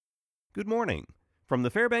Good morning. From the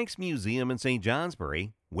Fairbanks Museum in St.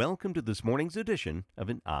 Johnsbury, welcome to this morning's edition of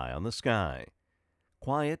An Eye on the Sky.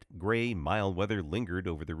 Quiet, gray, mild weather lingered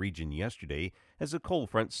over the region yesterday as a cold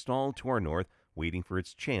front stalled to our north, waiting for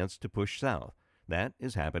its chance to push south. That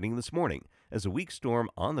is happening this morning, as a weak storm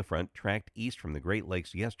on the front tracked east from the Great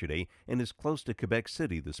Lakes yesterday and is close to Quebec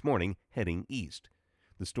City this morning, heading east.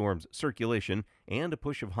 The storm's circulation and a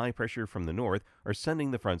push of high pressure from the north are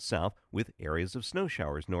sending the front south with areas of snow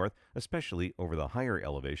showers north, especially over the higher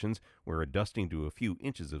elevations where a dusting to a few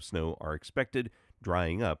inches of snow are expected,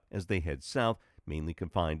 drying up as they head south, mainly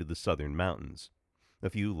confined to the southern mountains. A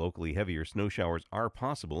few locally heavier snow showers are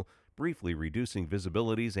possible, briefly reducing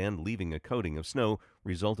visibilities and leaving a coating of snow,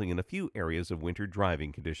 resulting in a few areas of winter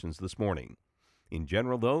driving conditions this morning. In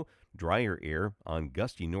general, though, drier air on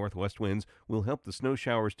gusty northwest winds will help the snow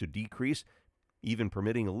showers to decrease, even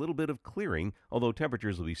permitting a little bit of clearing, although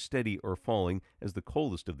temperatures will be steady or falling as the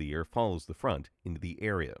coldest of the air follows the front into the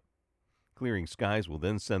area. Clearing skies will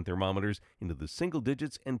then send thermometers into the single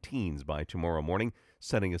digits and teens by tomorrow morning,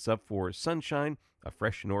 setting us up for sunshine, a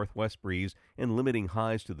fresh northwest breeze, and limiting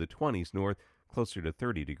highs to the 20s north, closer to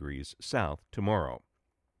 30 degrees south tomorrow.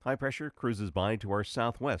 High pressure cruises by to our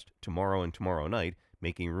southwest tomorrow and tomorrow night,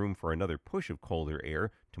 making room for another push of colder air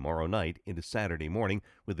tomorrow night into Saturday morning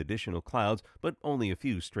with additional clouds, but only a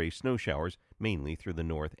few stray snow showers, mainly through the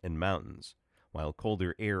north and mountains. While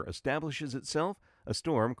colder air establishes itself, a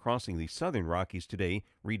storm crossing the southern Rockies today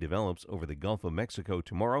redevelops over the Gulf of Mexico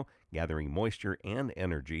tomorrow, gathering moisture and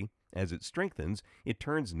energy. As it strengthens, it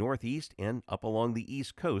turns northeast and up along the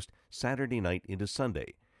east coast Saturday night into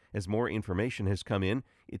Sunday. As more information has come in,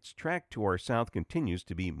 its track to our south continues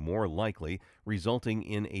to be more likely, resulting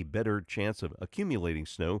in a better chance of accumulating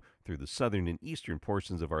snow through the southern and eastern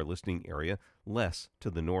portions of our listening area, less to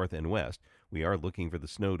the north and west. We are looking for the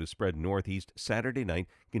snow to spread northeast Saturday night,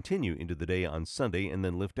 continue into the day on Sunday, and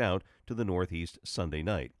then lift out to the northeast Sunday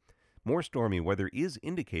night. More stormy weather is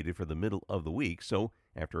indicated for the middle of the week, so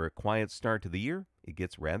after a quiet start to the year, it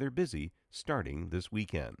gets rather busy starting this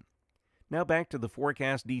weekend. Now back to the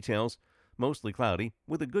forecast details. Mostly cloudy,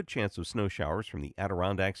 with a good chance of snow showers from the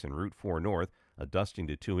Adirondacks and Route 4 north, a dusting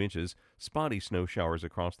to 2 inches, spotty snow showers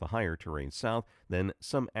across the higher terrain south, then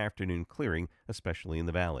some afternoon clearing, especially in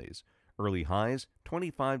the valleys. Early highs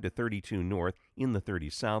 25 to 32 north, in the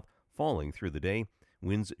 30s south, falling through the day.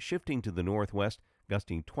 Winds shifting to the northwest,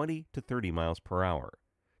 gusting 20 to 30 miles per hour.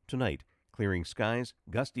 Tonight, clearing skies,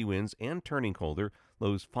 gusty winds, and turning colder,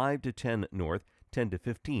 lows 5 to 10 north, 10 to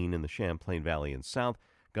 15 in the Champlain Valley and south.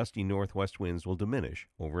 Gusty northwest winds will diminish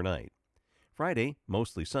overnight. Friday,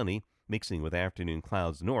 mostly sunny, mixing with afternoon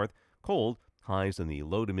clouds north. Cold, highs in the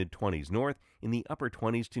low to mid 20s north, in the upper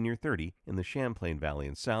 20s to near 30 in the Champlain Valley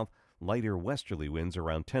and south. Lighter westerly winds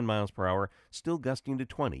around 10 miles per hour, still gusting to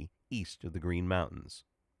 20 east of the Green Mountains.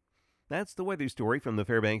 That's the weather story from the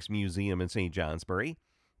Fairbanks Museum in St. Johnsbury.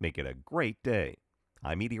 Make it a great day.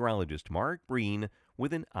 I'm meteorologist Mark Breen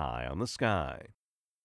with an eye on the sky.